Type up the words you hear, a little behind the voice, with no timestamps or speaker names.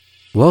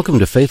Welcome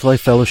to Faith Life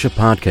Fellowship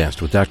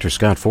Podcast with Dr.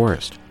 Scott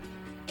Forrest.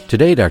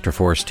 Today, Dr.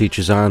 Forrest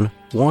teaches on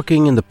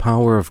walking in the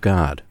power of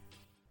God.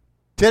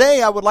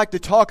 Today, I would like to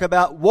talk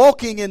about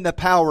walking in the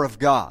power of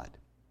God.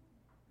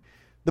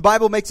 The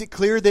Bible makes it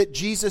clear that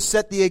Jesus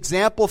set the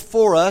example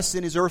for us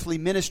in His earthly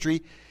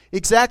ministry,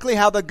 exactly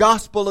how the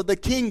gospel of the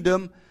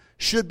kingdom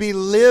should be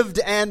lived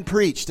and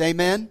preached.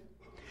 Amen?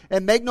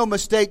 And make no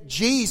mistake,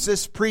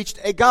 Jesus preached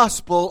a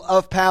gospel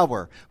of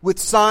power with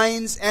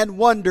signs and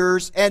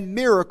wonders and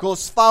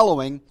miracles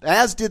following,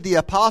 as did the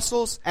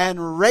apostles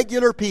and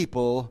regular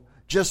people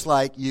just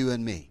like you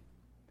and me.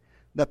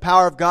 The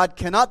power of God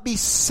cannot be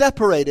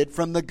separated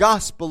from the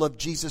gospel of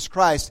Jesus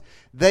Christ.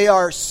 They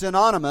are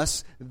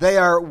synonymous. They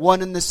are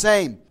one and the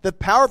same. The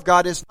power of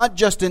God is not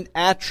just an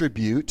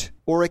attribute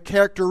or a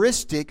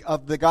characteristic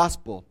of the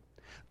gospel.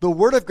 The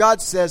Word of God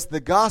says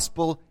the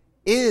gospel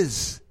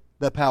is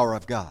the power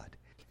of God.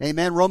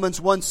 Amen.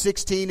 Romans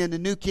 1:16 in the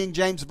New King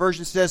James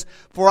Version says,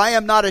 "For I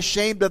am not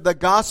ashamed of the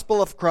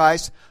gospel of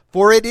Christ,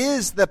 for it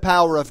is the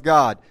power of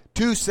God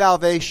to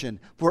salvation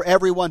for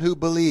everyone who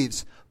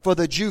believes, for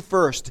the Jew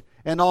first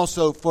and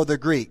also for the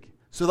Greek."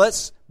 So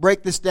let's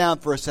break this down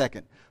for a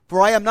second.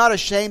 "For I am not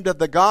ashamed of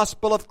the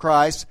gospel of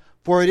Christ,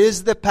 for it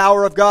is the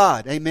power of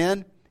God."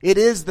 Amen. It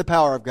is the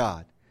power of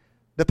God.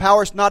 The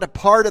power is not a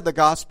part of the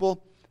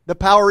gospel. The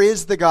power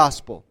is the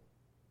gospel.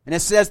 And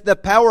it says the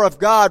power of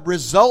God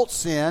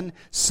results in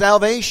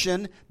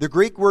salvation. The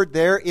Greek word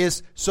there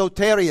is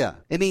soteria.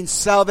 It means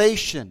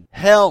salvation,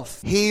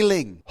 health,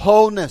 healing,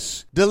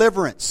 wholeness,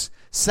 deliverance.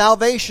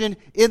 Salvation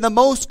in the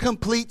most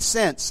complete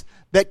sense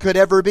that could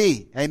ever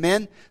be.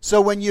 Amen? So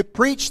when you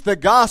preach the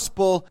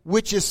gospel,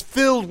 which is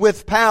filled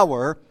with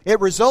power, it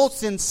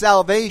results in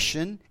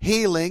salvation,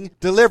 healing,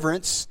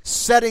 deliverance,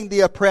 setting the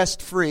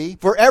oppressed free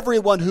for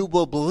everyone who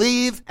will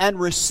believe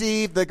and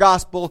receive the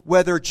gospel,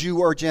 whether Jew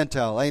or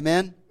Gentile.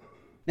 Amen?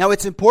 Now,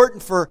 it's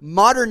important for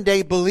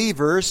modern-day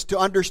believers to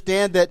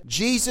understand that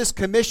Jesus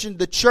commissioned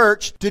the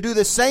church to do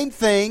the same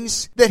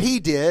things that He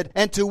did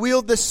and to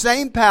wield the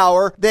same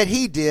power that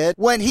He did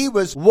when He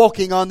was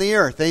walking on the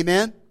earth.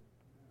 Amen?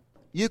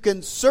 You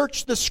can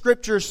search the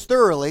Scriptures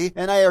thoroughly,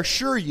 and I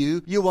assure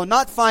you, you will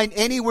not find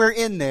anywhere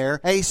in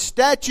there a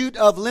statute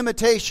of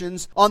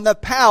limitations on the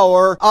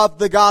power of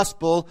the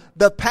gospel,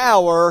 the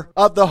power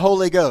of the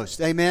Holy Ghost.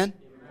 Amen?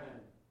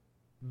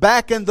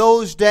 Back in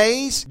those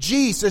days,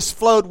 Jesus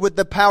flowed with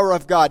the power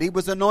of God. He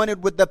was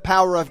anointed with the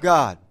power of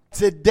God.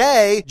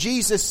 Today,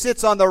 Jesus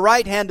sits on the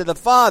right hand of the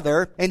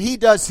Father, and He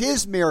does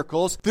His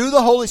miracles through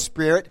the Holy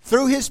Spirit,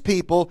 through His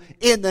people,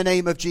 in the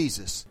name of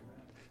Jesus.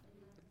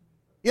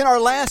 In our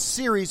last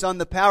series on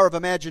the power of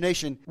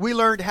imagination, we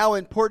learned how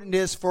important it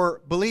is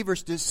for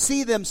believers to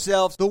see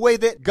themselves the way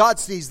that God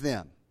sees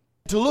them.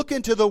 To look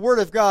into the Word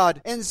of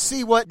God and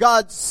see what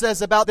God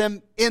says about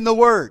them in the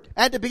Word.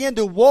 And to begin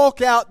to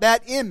walk out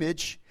that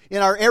image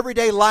in our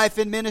everyday life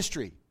and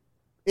ministry.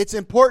 It's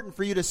important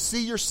for you to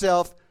see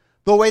yourself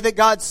the way that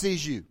God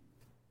sees you.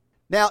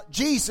 Now,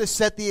 Jesus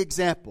set the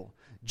example.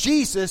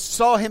 Jesus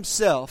saw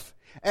Himself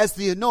as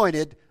the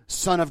anointed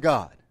Son of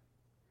God.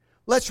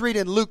 Let's read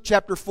in Luke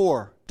chapter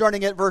 4,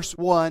 starting at verse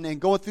 1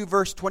 and going through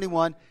verse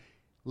 21.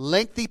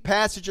 Lengthy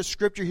passage of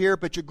Scripture here,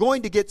 but you're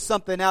going to get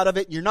something out of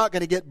it. You're not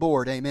going to get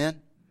bored.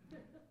 Amen?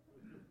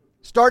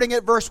 Starting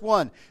at verse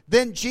 1.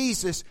 "Then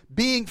Jesus,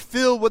 being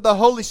filled with the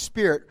Holy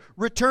Spirit,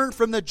 returned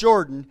from the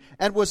Jordan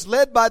and was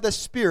led by the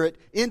Spirit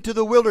into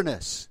the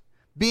wilderness,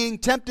 being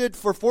tempted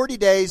for 40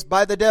 days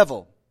by the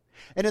devil.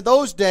 And in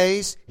those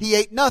days He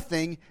ate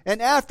nothing,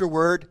 and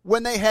afterward,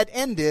 when they had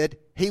ended,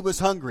 He was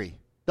hungry."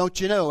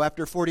 Don't you know,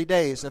 after 40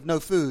 days of no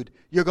food,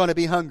 you're going to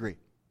be hungry.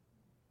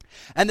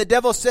 "And the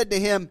devil said to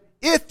Him,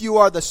 'If you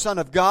are the Son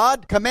of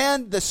God,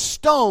 command the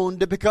stone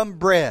to become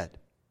bread.'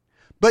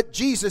 But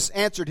Jesus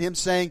answered him,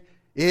 saying,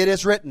 'It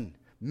is written,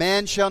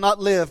 man shall not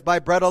live by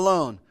bread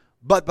alone,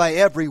 but by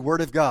every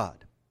word of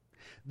God.'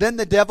 Then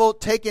the devil,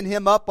 taking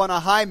Him up on a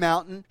high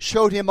mountain,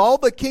 showed Him all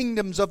the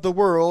kingdoms of the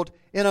world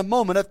in a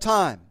moment of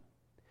time.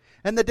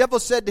 And the devil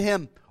said to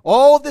Him,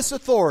 'All this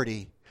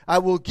authority I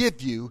will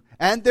give you,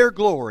 and their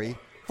glory,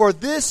 for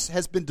this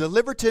has been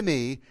delivered to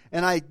me,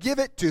 and I give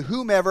it to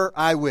whomever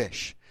I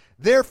wish.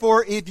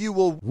 Therefore, if you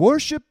will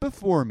worship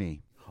before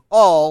me,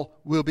 all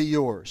will be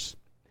yours.'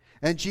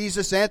 And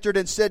Jesus answered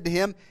and said to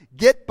him,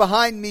 'Get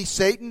behind me,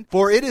 Satan,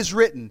 for it is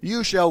written,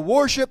 you shall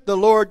worship the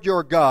Lord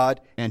your God,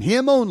 and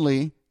Him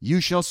only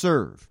you shall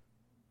serve.'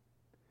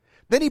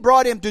 Then He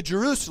brought him to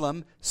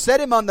Jerusalem, set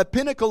him on the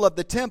pinnacle of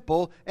the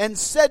temple, and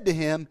said to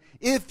him,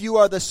 'If you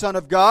are the Son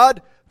of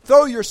God,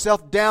 throw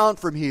yourself down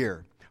from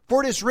here.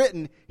 For it is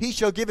written, He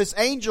shall give His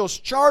angels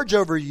charge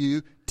over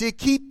you to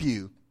keep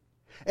you.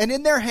 And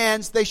in their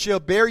hands they shall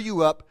bear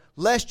you up,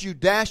 lest you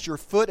dash your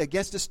foot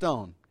against a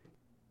stone.'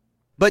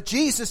 But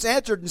Jesus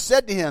answered and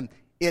said to him,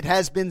 'It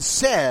has been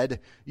said,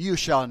 you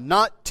shall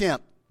not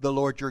tempt the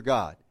Lord your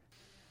God.'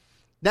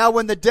 Now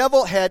when the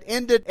devil had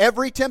ended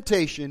every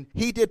temptation,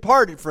 he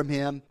departed from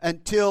him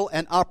until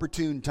an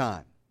opportune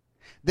time.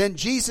 Then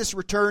Jesus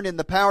returned in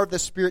the power of the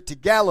Spirit to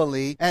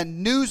Galilee,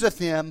 and news of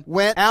Him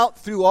went out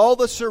through all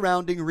the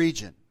surrounding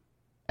region.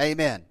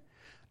 Amen.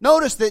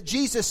 Notice that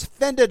Jesus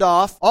fended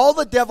off all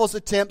the devil's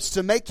attempts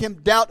to make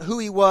him doubt who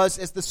he was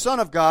as the Son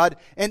of God,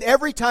 and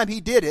every time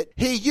he did it,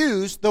 he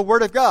used the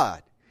Word of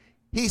God.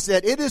 He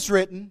said, it is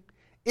written,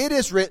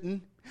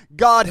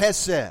 God has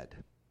said.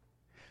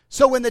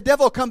 So when the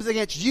devil comes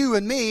against you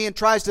and me and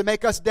tries to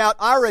make us doubt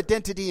our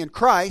identity in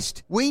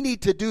Christ, we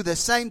need to do the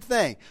same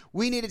thing.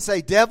 We need to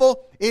say,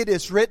 devil, it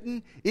is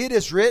written,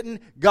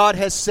 God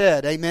has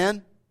said.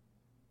 Amen?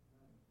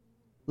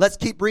 Let's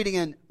keep reading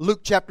in Luke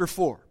chapter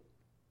 4,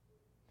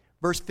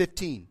 verse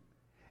 15.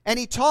 And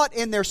he taught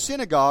in their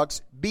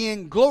synagogues,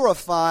 being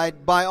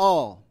glorified by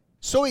all.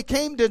 So he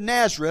came to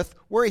Nazareth,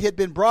 where he had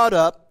been brought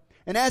up,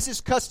 and as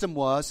his custom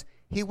was,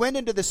 he went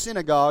into the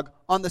synagogue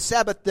on the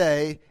Sabbath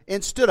day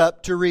and stood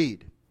up to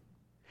read.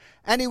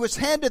 And he was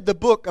handed the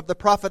book of the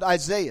prophet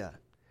Isaiah.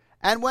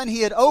 And when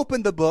he had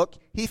opened the book,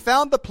 he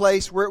found the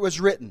place where it was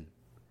written,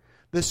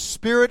 the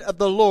Spirit of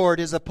the Lord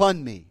is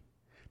upon me,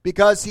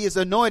 because he has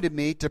anointed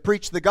me to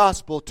preach the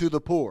gospel to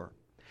the poor.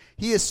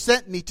 He has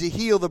sent me to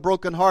heal the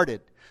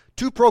brokenhearted,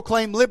 to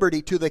proclaim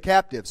liberty to the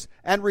captives,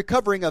 and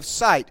recovering of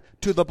sight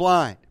to the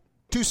blind,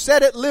 to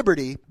set at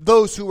liberty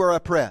those who are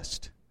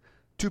oppressed,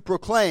 to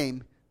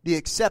proclaim the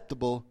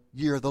acceptable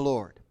year of the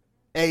Lord.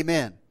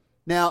 Amen.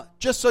 Now,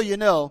 just so you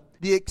know,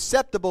 the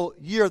acceptable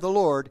year of the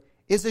Lord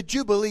is a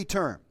Jubilee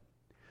term.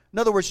 In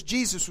other words,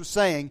 Jesus was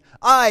saying,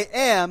 I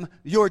am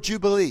your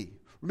Jubilee.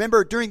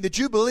 Remember, during the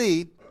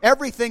Jubilee,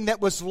 everything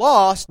that was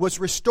lost was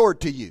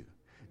restored to you.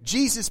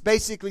 Jesus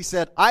basically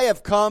said, I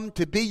have come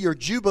to be your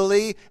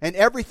Jubilee, and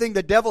everything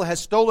the devil has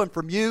stolen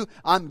from you,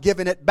 I'm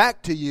giving it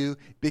back to you,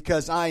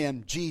 because I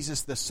am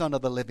Jesus, the Son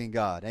of the living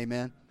God.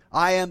 Amen.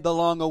 I am the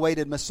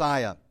long-awaited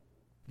Messiah.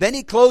 Then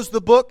he closed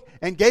the book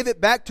and gave it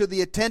back to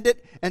the attendant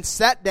and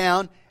sat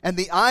down, and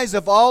the eyes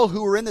of all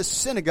who were in the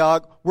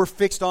synagogue were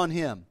fixed on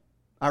him.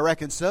 I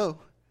reckon so.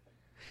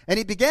 And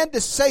he began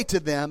to say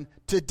to them,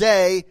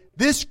 today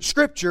this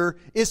scripture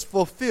is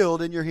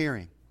fulfilled in your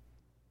hearing.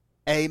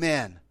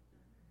 Amen.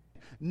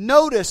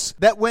 Notice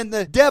that when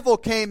the devil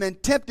came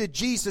and tempted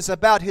Jesus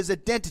about his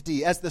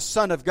identity as the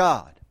Son of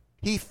God,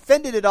 he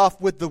fended it off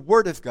with the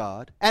Word of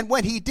God. And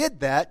when he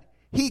did that,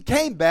 he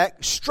came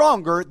back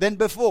stronger than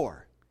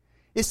before.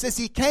 It says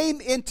he came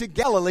into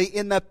Galilee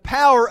in the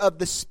power of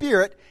the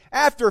Spirit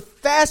after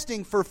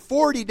fasting for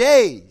 40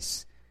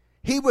 days.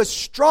 He was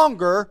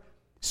stronger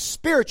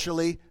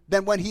spiritually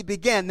than when he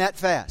began that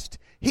fast.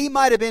 He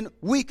might have been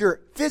weaker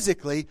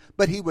physically,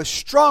 but he was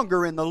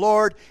stronger in the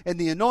Lord, and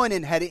the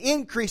anointing had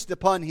increased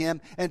upon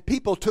him, and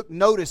people took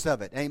notice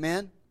of it.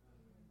 Amen?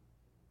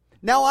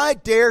 Now I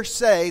dare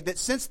say that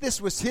since this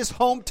was his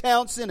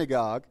hometown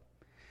synagogue,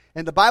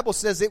 and the Bible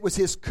says it was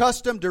his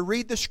custom to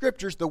read the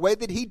Scriptures the way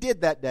that he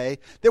did that day,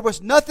 there was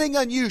nothing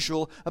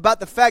unusual about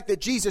the fact that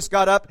Jesus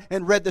got up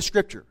and read the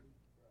Scripture.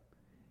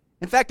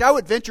 In fact, I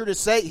would venture to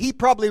say he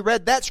probably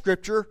read that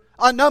Scripture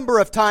a number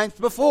of times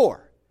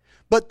before.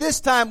 But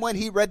this time when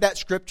he read that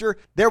Scripture,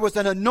 there was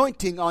an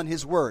anointing on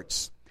his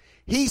words.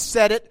 He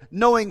said it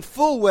knowing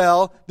full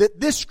well that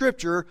this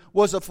Scripture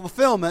was a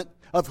fulfillment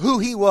of who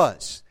he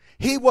was.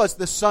 He was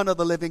the Son of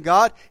the living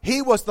God.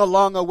 He was the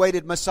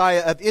long-awaited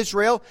Messiah of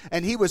Israel,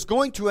 and he was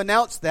going to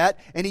announce that,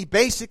 and he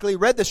basically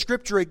read the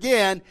Scripture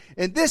again,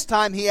 and this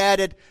time he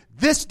added,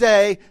 this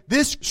day,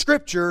 this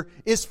Scripture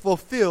is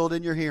fulfilled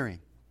in your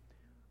hearing.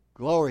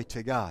 Glory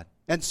to God.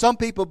 And some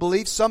people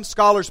believe, some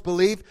scholars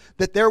believe,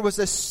 that there was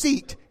a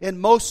seat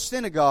in most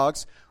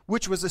synagogues,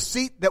 which was a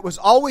seat that was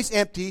always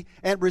empty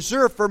and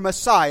reserved for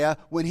Messiah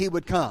when he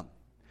would come.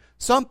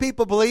 Some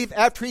people believe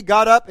after he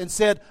got up and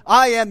said,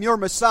 I am your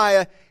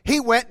Messiah, he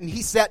went and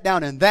he sat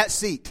down in that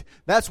seat.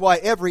 That's why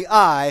every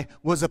eye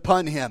was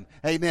upon him.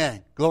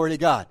 Amen. Glory to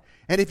God.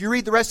 And if you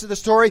read the rest of the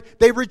story,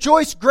 they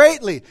rejoiced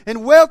greatly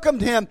and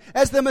welcomed him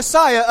as the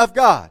Messiah of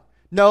God.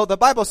 No, the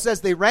Bible says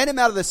they ran him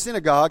out of the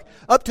synagogue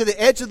up to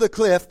the edge of the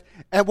cliff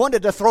and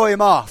wanted to throw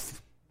him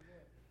off.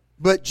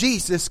 But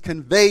Jesus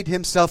conveyed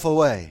himself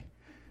away.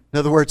 In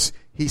other words,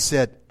 he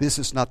said, this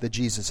is not the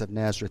Jesus of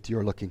Nazareth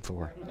you're looking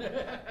for.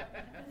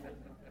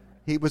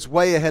 He was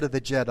way ahead of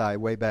the Jedi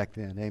way back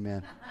then.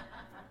 Amen.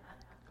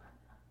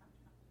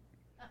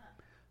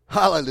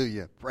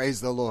 Hallelujah.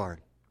 Praise the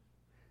Lord.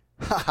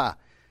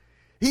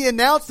 He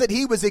announced that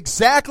he was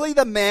exactly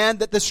the man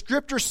that the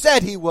Scripture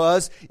said he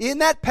was in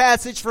that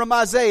passage from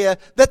Isaiah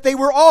that they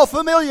were all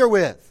familiar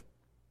with.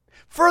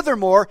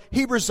 Furthermore,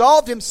 he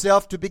resolved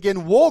himself to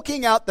begin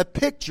walking out the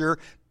picture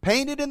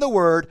painted in the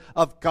Word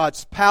of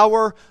God's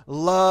power,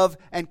 love,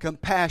 and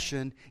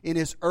compassion in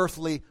his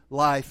earthly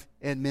life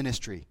and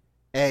ministry.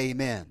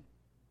 Amen.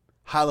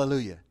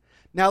 Hallelujah.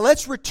 Now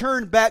let's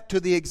return back to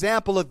the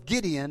example of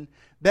Gideon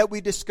that we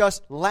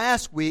discussed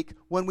last week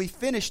when we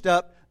finished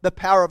up the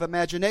power of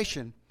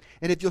imagination.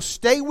 And if you'll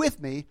stay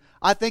with me,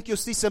 I think you'll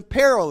see some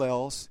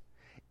parallels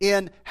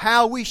in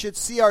how we should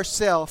see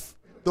ourselves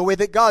the way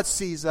that God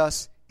sees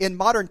us in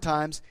modern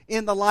times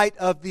in the light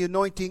of the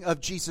anointing of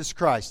Jesus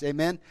Christ.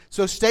 Amen.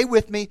 So stay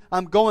with me.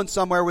 I'm going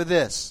somewhere with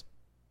this.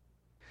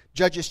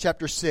 Judges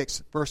chapter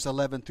 6, verse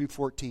 11 through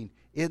 14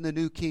 in the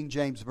New King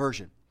James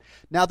Version.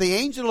 Now the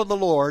angel of the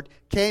Lord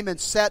came and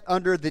sat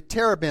under the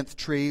terebinth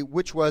tree,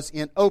 which was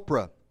in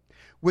Ophrah,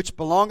 which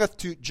belongeth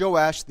to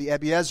Joash the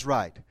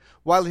Abiezrite,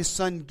 while his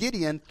son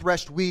Gideon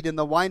threshed wheat in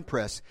the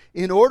winepress,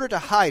 in order to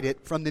hide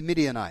it from the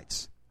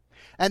Midianites.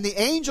 And the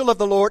angel of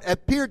the Lord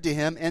appeared to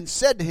him and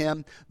said to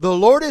him, The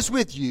Lord is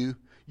with you,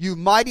 you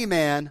mighty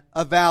man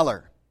of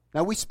valor.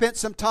 Now we spent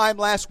some time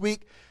last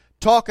week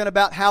talking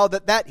about how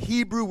that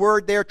Hebrew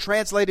word there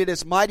translated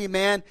as mighty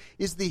man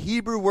is the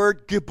Hebrew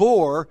word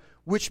gibor,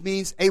 which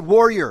means a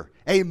warrior,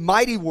 a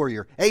mighty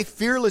warrior, a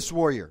fearless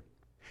warrior.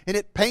 And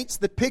it paints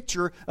the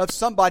picture of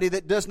somebody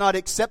that does not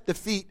accept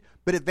defeat,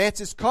 but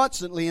advances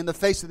constantly in the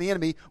face of the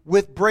enemy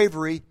with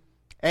bravery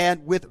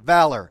and with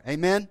valor.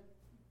 Amen?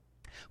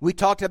 We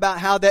talked about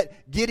how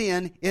that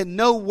Gideon, in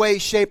no way,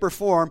 shape, or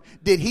form,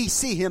 did he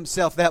see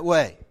himself that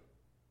way.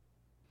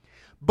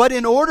 But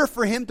in order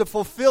for him to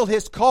fulfill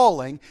his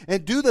calling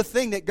and do the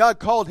thing that God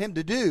called him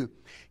to do,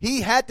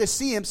 he had to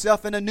see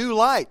himself in a new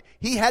light.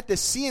 He had to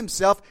see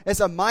himself as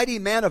a mighty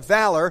man of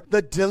valor,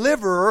 the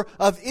deliverer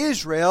of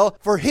Israel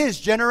for his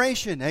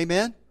generation.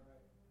 Amen?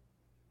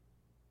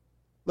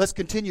 Let's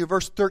continue,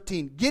 verse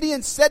 13.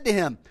 Gideon said to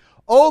him,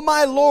 O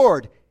my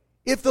Lord,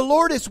 if the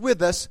Lord is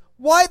with us,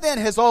 why then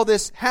has all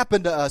this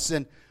happened to us?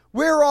 And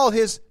where are all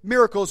his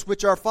miracles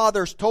which our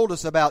fathers told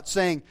us about,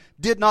 saying,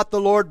 Did not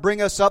the Lord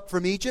bring us up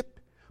from Egypt?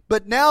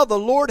 But now the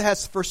Lord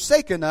has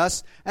forsaken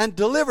us and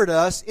delivered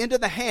us into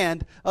the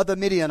hand of the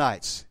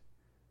Midianites.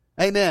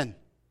 Amen.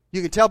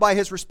 You can tell by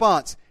his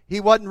response, he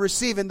wasn't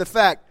receiving the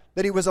fact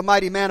that he was a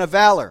mighty man of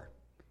valor.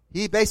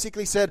 He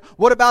basically said,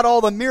 what about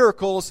all the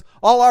miracles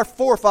all our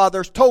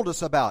forefathers told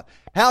us about?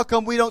 How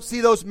come we don't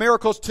see those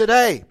miracles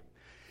today?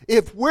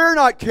 If we're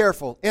not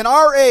careful, in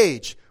our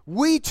age,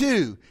 we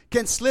too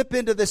can slip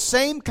into the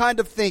same kind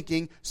of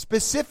thinking,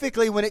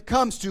 specifically when it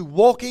comes to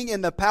walking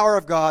in the power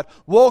of God,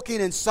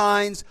 walking in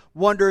signs,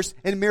 wonders,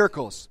 and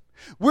miracles.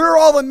 Where are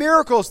all the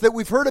miracles that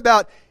we've heard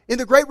about in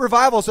the great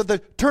revivals of the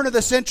turn of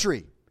the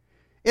century?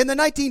 In the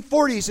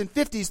 1940s and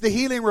 50s, the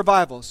healing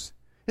revivals.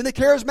 In the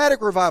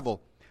charismatic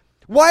revival.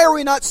 Why are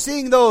we not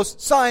seeing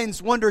those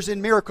signs, wonders,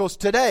 and miracles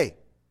today?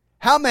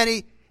 How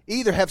many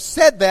either have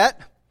said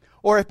that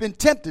or have been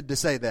tempted to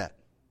say that?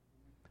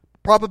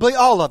 Probably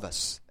all of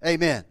us.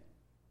 Amen.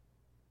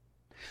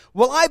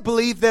 Well, I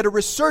believe that a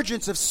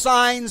resurgence of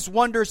signs,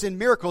 wonders, and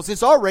miracles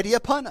is already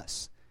upon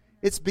us.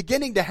 It's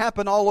beginning to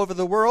happen all over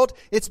the world.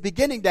 It's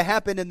beginning to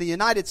happen in the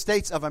United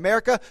States of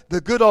America, the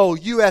good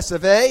old US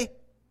of A.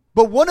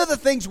 But one of the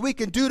things we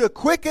can do to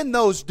quicken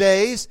those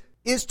days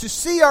is to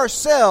see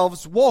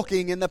ourselves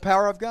walking in the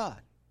power of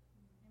God.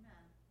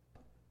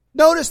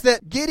 Notice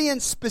that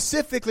Gideon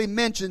specifically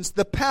mentions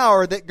the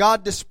power that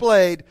God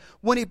displayed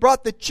when he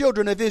brought the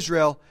children of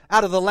Israel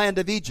out of the land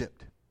of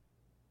Egypt.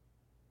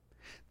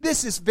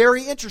 This is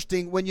very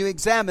interesting when you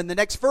examine the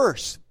next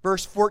verse,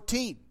 verse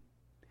 14.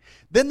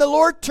 Then the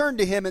Lord turned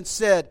to him and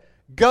said,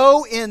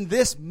 Go in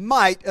this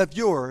might of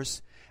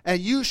yours, and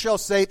you shall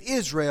save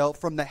Israel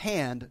from the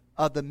hand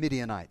of the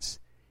Midianites.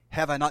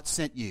 Have I not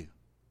sent you?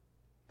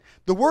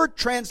 The word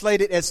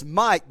translated as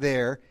might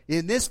there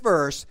in this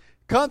verse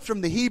comes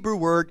from the Hebrew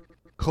word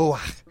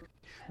koach,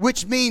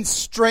 which means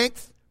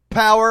strength,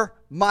 power,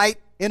 might,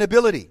 and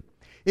ability.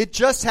 It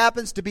just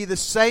happens to be the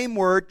same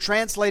word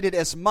translated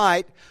as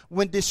might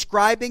when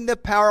describing the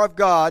power of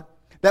God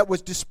that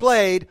was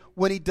displayed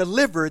when he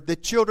delivered the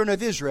children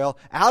of Israel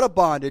out of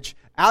bondage,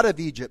 out of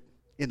Egypt,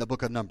 in the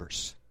book of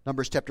Numbers.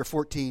 Numbers chapter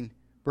 14,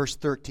 verse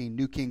 13,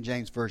 New King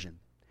James Version.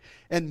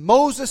 And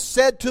Moses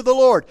said to the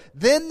Lord,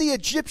 Then the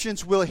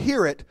Egyptians will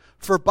hear it,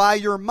 for by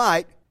your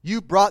might you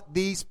brought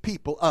these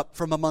people up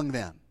from among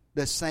them.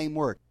 The same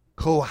word,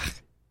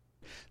 koach.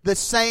 The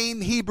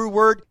same Hebrew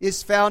word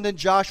is found in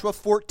Joshua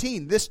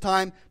 14, this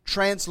time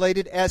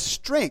translated as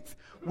strength,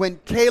 when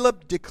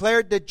Caleb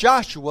declared to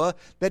Joshua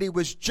that he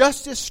was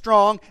just as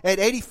strong at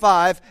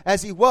 85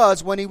 as he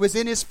was when he was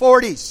in his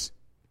 40s.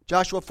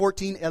 Joshua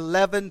 14,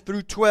 11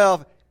 through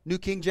 12, New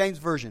King James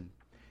Version.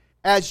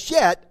 As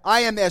yet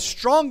I am as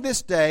strong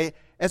this day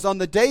as on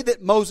the day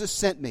that Moses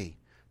sent me.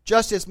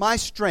 Just as my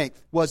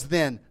strength was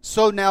then,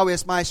 so now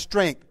is my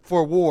strength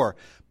for war,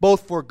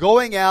 both for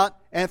going out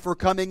and for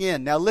coming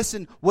in. Now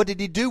listen, what did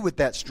he do with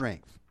that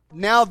strength?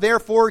 Now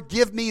therefore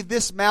give me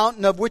this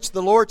mountain of which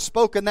the Lord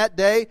spoke in that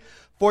day,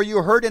 for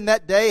you heard in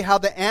that day how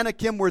the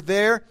Anakim were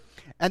there,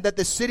 and that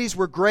the cities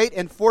were great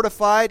and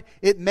fortified.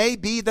 It may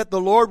be that the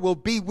Lord will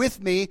be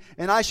with me,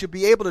 and I shall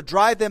be able to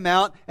drive them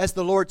out, as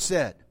the Lord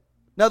said.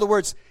 In other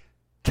words,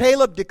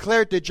 Caleb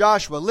declared to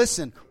Joshua,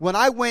 listen, when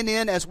I went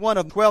in as one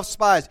of 12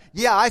 spies,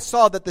 I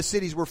saw that the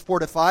cities were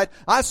fortified.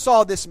 I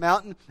saw this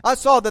mountain. I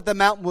saw that the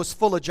mountain was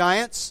full of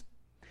giants.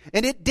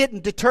 And it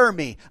didn't deter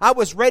me. I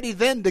was ready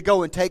then to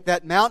go and take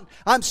that mountain.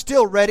 I'm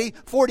still ready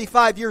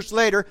 45 years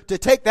later to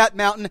take that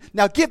mountain.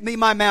 Now give me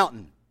my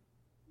mountain.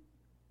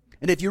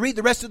 And if you read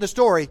the rest of the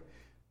story,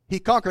 he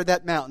conquered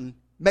that mountain,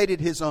 made it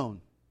his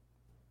own.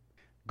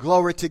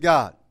 Glory to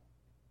God.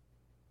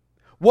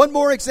 One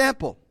more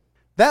example.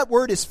 That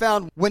word is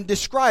found when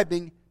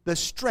describing the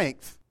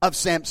strength of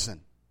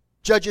Samson.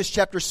 Judges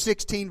chapter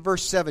 16,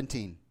 verse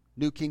 17.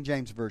 New King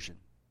James Version.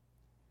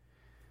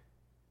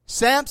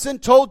 Samson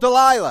told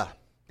Delilah,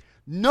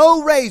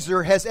 "No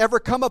razor has ever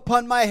come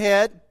upon my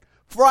head,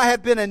 for I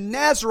have been a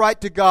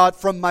Nazirite to God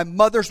from my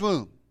mother's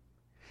womb.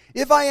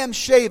 If I am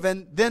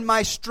shaven, then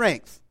my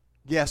strength,"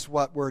 guess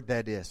what word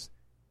that is?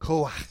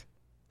 Koach,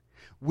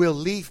 "will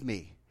leave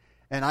me,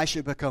 and I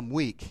should become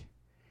weak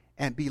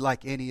and be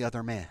like any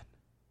other man."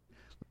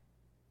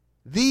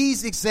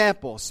 These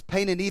examples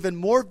paint an even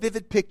more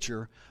vivid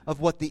picture of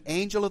what the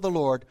angel of the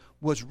Lord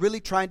was really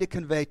trying to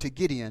convey to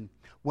Gideon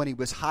when he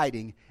was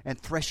hiding and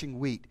threshing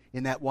wheat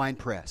in that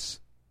winepress.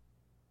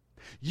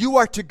 You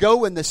are to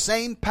go in the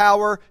same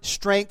power,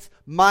 strength,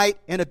 might,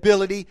 and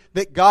ability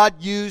that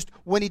God used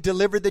when He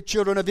delivered the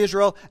children of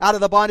Israel out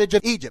of the bondage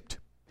of Egypt.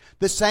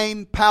 The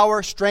same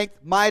power, strength,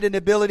 might, and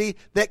ability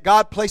that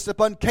God placed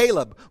upon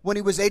Caleb when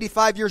he was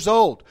 85 years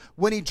old,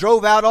 when he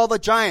drove out all the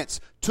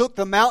giants, took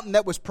the mountain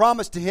that was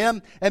promised to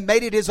him and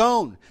made it his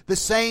own. The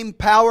same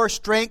power,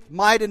 strength,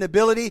 might, and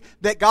ability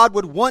that God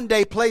would one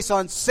day place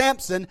on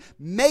Samson,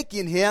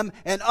 making him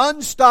an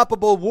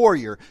unstoppable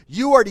warrior.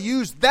 You are to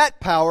use that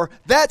power,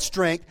 that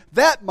strength,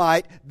 that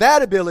might,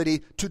 that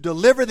ability to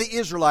deliver the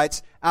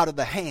Israelites out of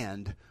the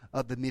hand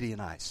of the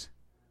Midianites.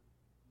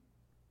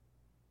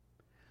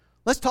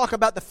 Let's talk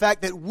about the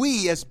fact that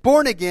we, as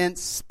born-again,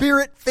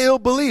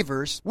 Spirit-filled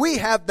believers, we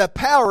have the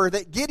power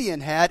that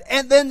Gideon had,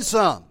 and then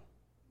some.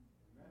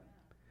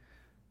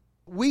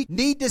 We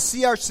need to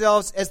see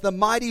ourselves as the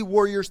mighty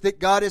warriors that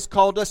God has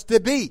called us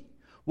to be,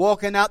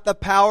 walking out the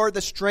power,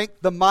 the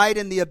strength, the might,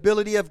 and the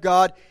ability of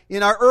God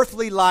in our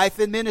earthly life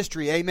and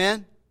ministry.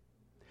 Amen?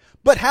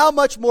 But how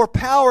much more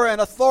power and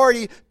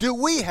authority do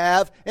we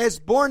have as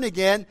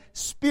born-again,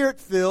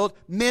 Spirit-filled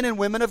men and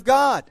women of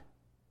God?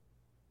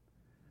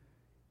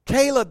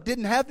 Caleb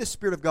didn't have the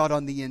Spirit of God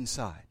on the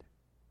inside.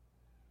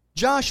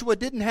 Joshua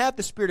didn't have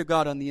the Spirit of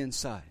God on the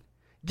inside.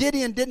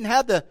 Gideon didn't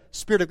have the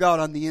Spirit of God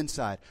on the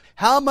inside.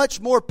 How much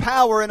more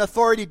power and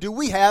authority do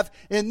we have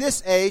in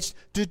this age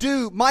to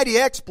do mighty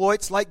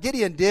exploits like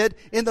Gideon did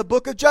in the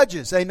book of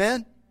Judges?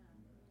 Amen?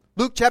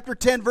 Luke chapter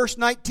 10, verse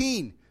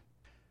 19.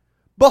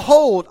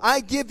 "Behold,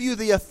 I give you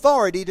the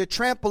authority to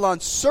trample on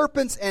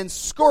serpents and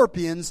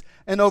scorpions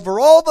and over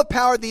all the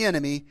power of the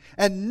enemy,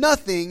 and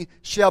nothing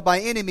shall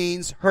by any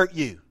means hurt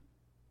you."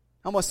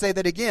 I'm going to say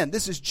that again.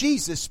 This is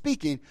Jesus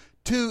speaking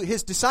to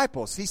His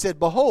disciples. He said,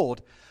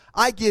 "Behold,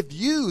 I give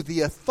you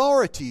the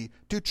authority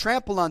to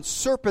trample on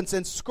serpents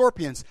and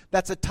scorpions."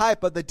 That's a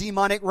type of the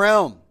demonic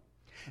realm.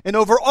 "And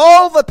over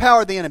all the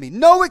power of the enemy,"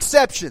 no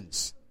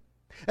exceptions.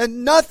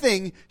 "And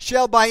nothing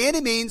shall by any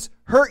means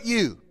hurt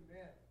you."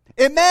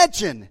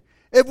 Imagine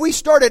if we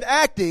started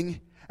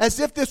acting as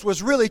if this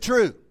was really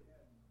true.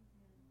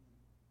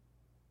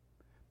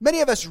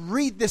 Many of us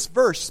read this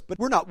verse, but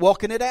we're not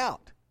walking it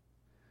out.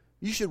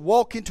 You should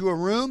walk into a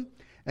room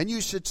and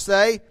you should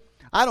say,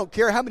 "I don't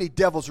care how many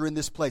devils are in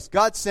this place.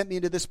 God sent me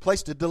into this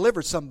place to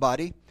deliver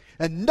somebody,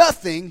 and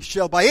nothing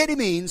shall by any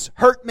means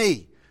hurt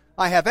me.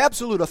 I have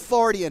absolute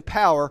authority and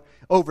power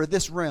over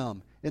this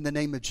realm in the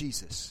name of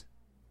Jesus."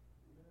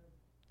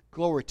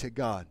 Glory to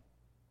God.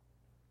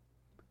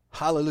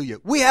 Hallelujah.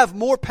 We have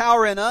more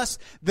power in us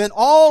than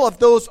all of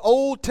those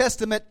Old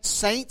Testament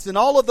saints and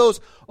all of those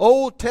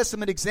Old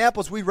Testament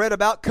examples we read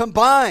about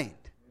combined.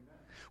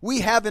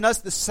 We have in us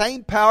the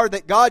same power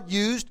that God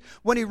used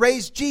when He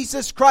raised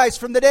Jesus Christ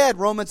from the dead,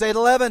 Romans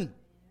 8:11.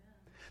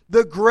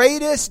 The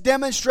greatest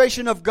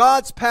demonstration of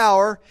God's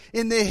power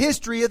in the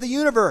history of the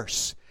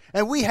universe.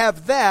 And we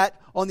have that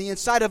on the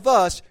inside of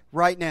us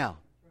right now.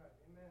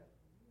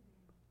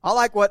 I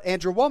like what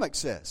Andrew Womack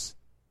says.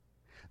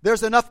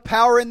 There's enough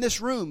power in this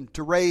room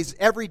to raise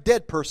every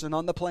dead person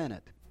on the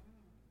planet.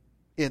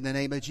 In the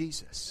name of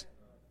Jesus.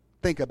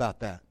 Think about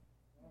that.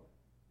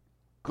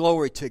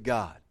 Glory to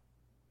God.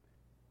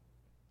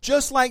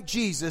 Just like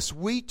Jesus,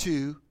 we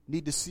too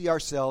need to see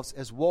ourselves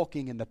as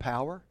walking in the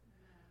power,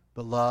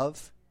 the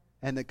love,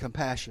 and the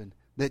compassion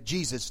that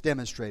Jesus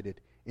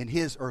demonstrated in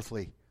His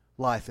earthly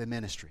life and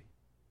ministry.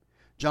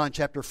 John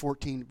chapter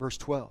 14, verse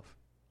 12.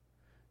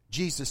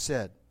 Jesus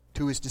said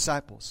to His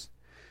disciples,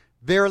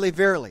 "Verily,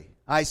 verily,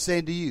 I say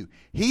unto you,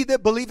 he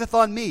that believeth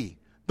on me,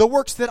 the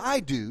works that I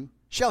do,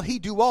 shall he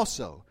do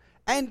also,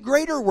 and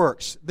greater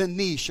works than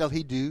these shall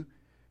he do,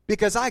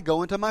 because I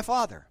go unto my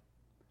Father."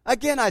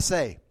 Again I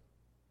say,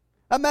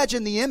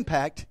 imagine the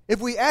impact if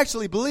we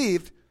actually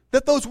believed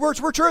that those words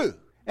were true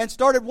and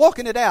started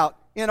walking it out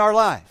in our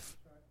life.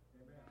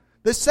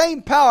 The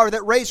same power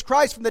that raised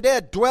Christ from the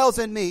dead dwells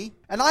in me,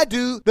 and I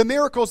do the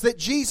miracles that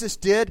Jesus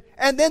did,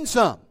 and then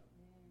some.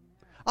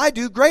 I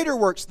do greater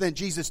works than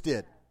Jesus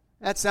did.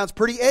 That sounds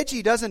pretty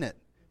edgy, doesn't it?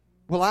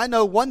 Well, I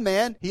know one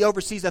man, he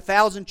oversees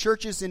 1,000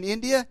 churches in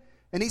India,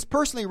 and he's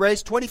personally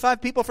raised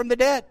 25 people from the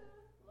dead.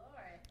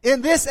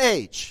 In this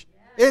age,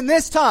 in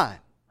this time.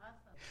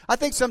 I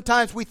think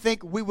sometimes we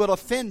think we will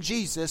offend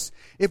Jesus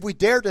if we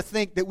dare to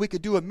think that we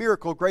could do a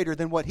miracle greater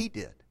than what He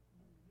did.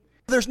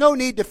 There's no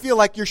need to feel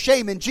like you're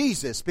shaming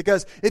Jesus,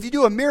 because if you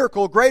do a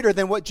miracle greater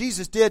than what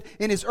Jesus did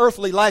in His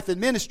earthly life and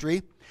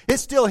ministry,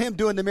 it's still Him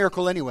doing the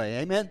miracle anyway.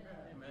 Amen?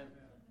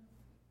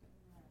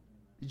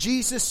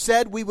 Jesus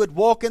said we would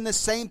walk in the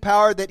same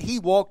power that He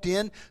walked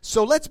in.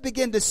 So let's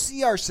begin to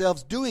see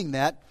ourselves doing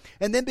that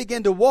and then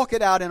begin to walk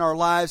it out in our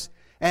lives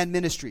and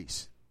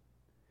ministries.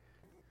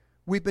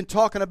 We've been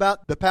talking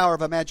about the power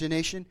of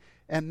imagination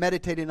and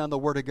meditating on the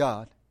Word of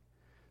God.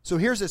 So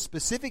here's a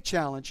specific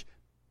challenge,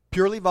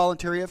 purely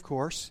voluntary, of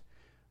course,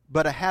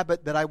 but a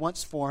habit that I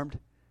once formed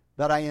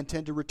that I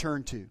intend to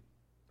return to.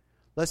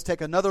 Let's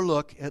take another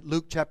look at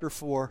Luke chapter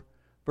 4,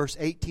 verse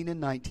 18 and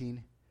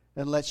 19,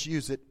 and let's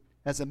use it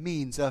as a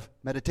means of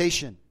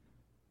meditation.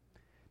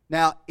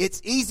 Now,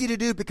 it's easy to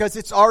do because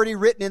it's already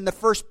written in the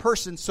first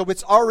person, so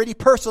it's already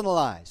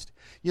personalized.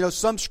 You know,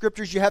 some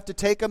scriptures you have to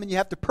take them and you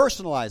have to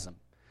personalize them.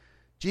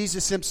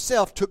 Jesus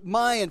Himself took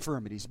my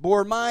infirmities,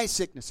 bore my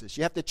sicknesses.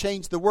 You have to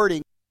change the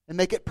wording and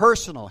make it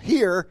personal.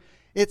 Here,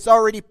 it's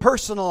already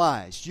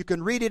personalized. You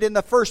can read it in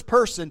the first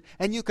person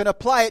and you can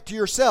apply it to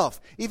yourself.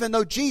 Even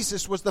though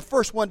Jesus was the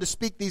first one to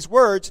speak these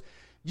words,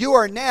 you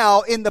are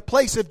now in the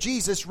place of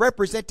Jesus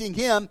representing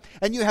Him,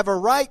 and you have a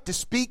right to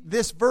speak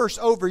this verse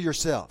over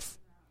yourself.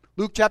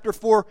 Luke chapter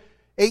 4,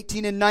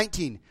 18 and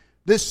 19.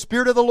 The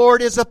Spirit of the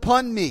Lord is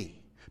upon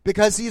me,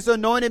 because He's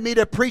anointed me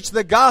to preach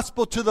the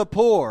gospel to the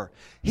poor.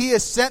 He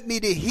has sent me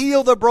to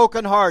heal the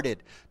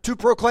brokenhearted, to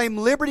proclaim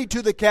liberty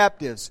to the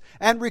captives,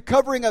 and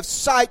recovering of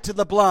sight to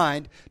the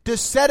blind, to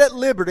set at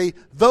liberty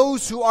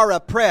those who are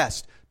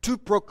oppressed, to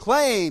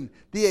proclaim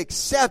the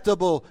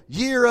acceptable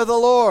year of the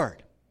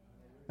Lord.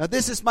 Now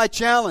this is my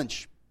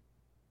challenge.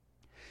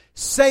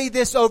 Say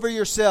this over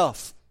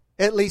yourself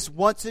at least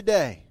once a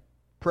day,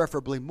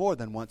 preferably more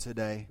than once a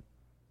day,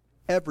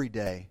 every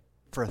day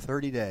for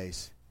 30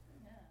 days,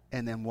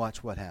 and then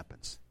watch what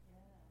happens.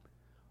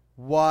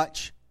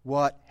 Watch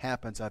what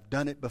happens. I've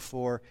done it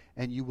before,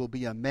 and you will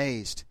be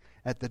amazed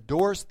at the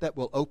doors that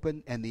will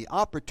open and the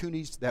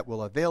opportunities that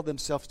will avail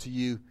themselves to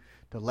you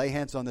to lay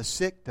hands on the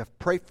sick, to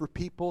pray for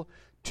people,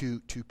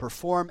 to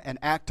perform an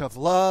act of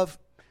love,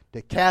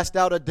 to cast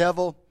out a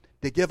devil,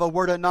 to give a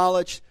word of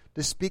knowledge,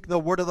 to speak the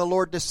word of the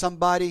Lord to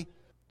somebody,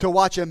 to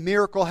watch a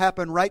miracle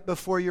happen right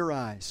before your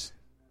eyes.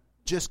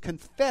 Just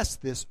confess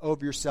this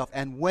over yourself.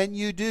 And when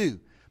you do,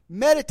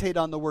 meditate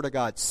on the Word of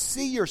God.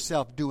 See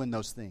yourself doing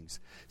those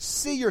things.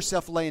 See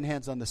yourself laying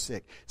hands on the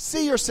sick.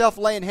 See yourself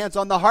laying hands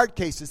on the hard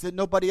cases that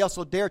nobody else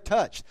will dare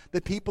touch.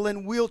 The people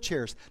in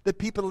wheelchairs. The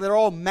people that are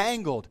all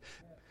mangled.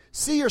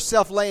 See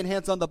yourself laying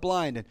hands on the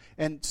blind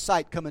and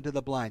sight coming to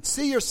the blind.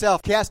 See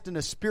yourself casting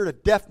a spirit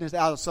of deafness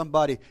out of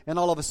somebody and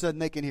all of a sudden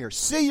they can hear.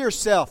 See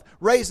yourself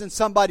raising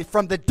somebody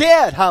from the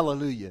dead.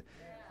 Hallelujah.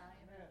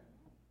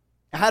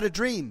 I had a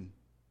dream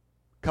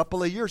a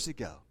couple of years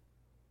ago.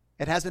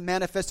 It hasn't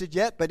manifested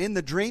yet, but in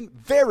the dream,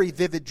 very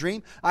vivid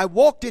dream, I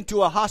walked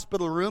into a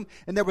hospital room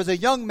and there was a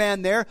young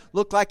man there,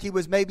 looked like he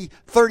was maybe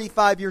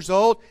 35 years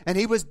old, and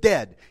he was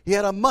dead. He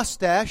had a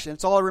mustache, and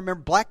it's all I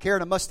remember, black hair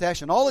and a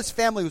mustache, and all his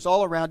family was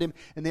all around him,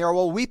 and they are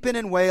all weeping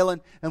and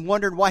wailing and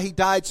wondering why he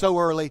died so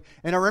early.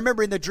 And I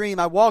remember in the dream,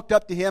 I walked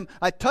up to him,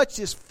 I touched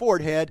his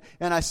forehead,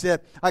 and I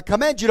said, I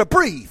command you to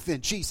breathe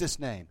in Jesus'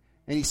 name.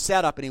 And he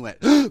sat up and he went,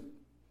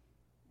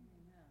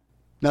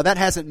 Now that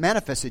hasn't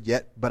manifested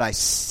yet, but I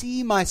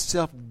see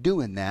myself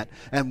doing that.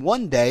 And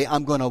one day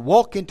I'm going to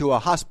walk into a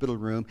hospital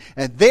room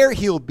and there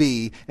he'll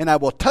be, and I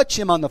will touch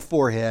him on the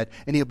forehead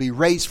and he'll be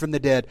raised from the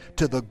dead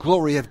to the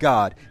glory of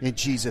God in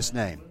Jesus'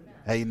 name.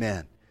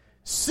 Amen.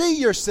 See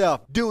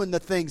yourself doing the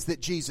things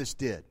that Jesus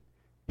did.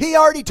 He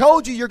already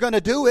told you you're going to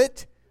do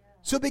it.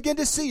 So begin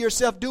to see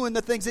yourself doing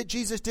the things that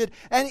Jesus did,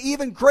 and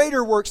even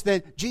greater works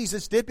than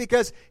Jesus did,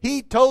 because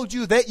He told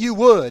you that you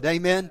would.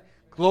 Amen.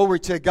 Glory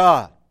to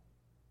God.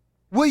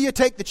 Will you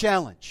take the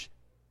challenge?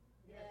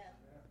 Yeah.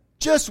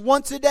 Just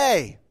once a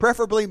day,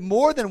 preferably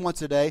more than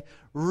once a day,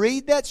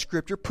 read that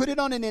scripture, put it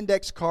on an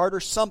index card or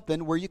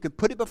something where you can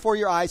put it before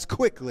your eyes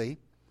quickly,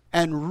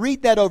 and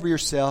read that over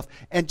yourself,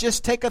 and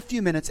just take a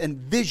few minutes and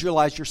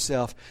visualize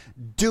yourself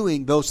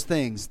doing those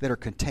things that are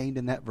contained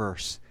in that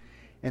verse.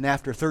 And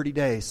after 30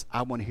 days,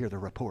 I want to hear the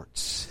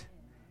reports.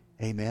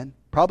 Amen.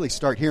 Probably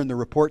start hearing the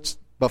reports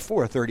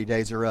before 30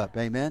 days are up.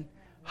 Amen.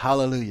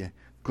 Hallelujah.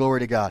 Glory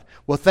to God.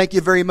 Well, thank you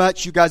very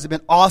much. You guys have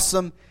been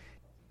awesome.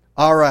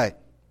 All right.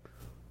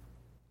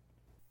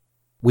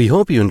 We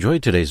hope you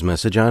enjoyed today's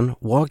message on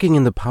Walking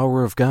in the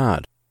Power of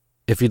God.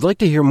 If you'd like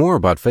to hear more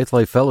about Faith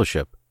Life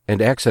Fellowship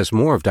and access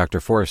more of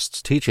Dr.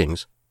 Forrest's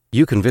teachings,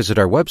 you can visit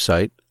our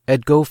website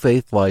at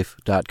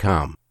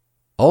gofaithlife.com.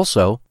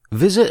 Also,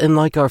 visit and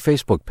like our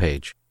Facebook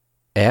page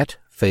at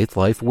Faith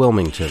Life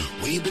Wilmington.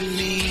 We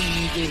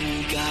believe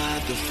in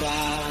God the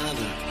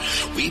Father.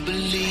 We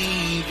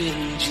believe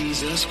in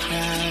Jesus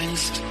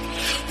Christ.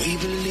 We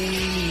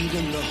believe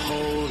in the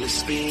Holy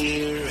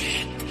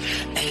Spirit,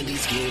 and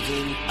He's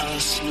given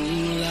us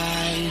new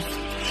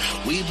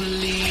life. We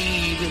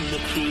believe in the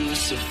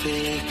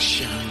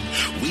crucifixion.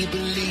 We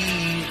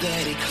believe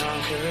that He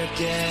conquered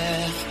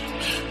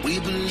death. We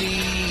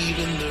believe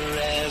in the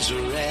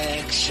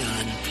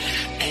resurrection,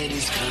 and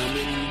He's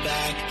coming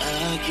back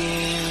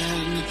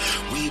again.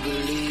 We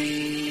believe